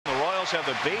Royals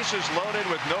have the bases loaded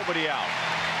with nobody out.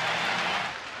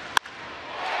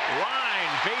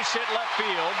 Line, base hit left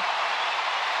field.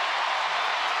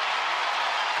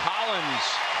 Collins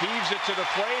heaves it to the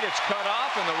plate. It's cut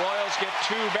off, and the Royals get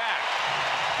 2 back.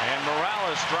 And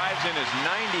Morales drives in his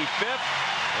 95th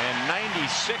and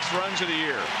 96th runs of the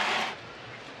year.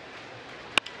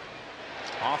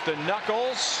 Off the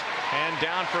knuckles and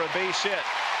down for a base hit.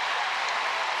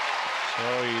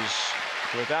 So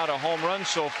he's without a home run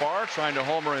so far, trying to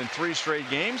homer in 3 straight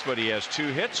games, but he has 2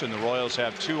 hits, and the Royals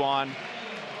have 2 on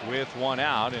with 1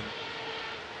 out. And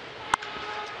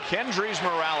Kendrys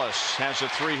Morales has a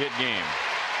 3-hit game.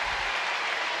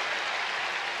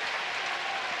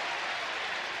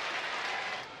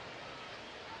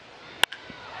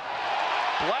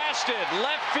 Blasted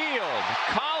left field.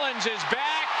 Collins is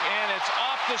back, and it's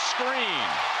off the screen.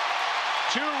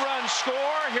 2-run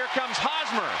score. Here comes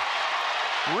Hosmer.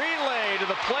 Relay to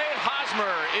the plate.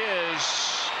 Hosmer is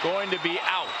going to be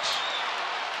out.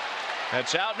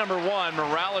 That's out number 1.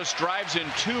 Morales drives in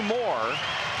 2 more,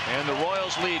 and the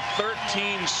Royals lead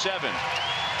 13-7.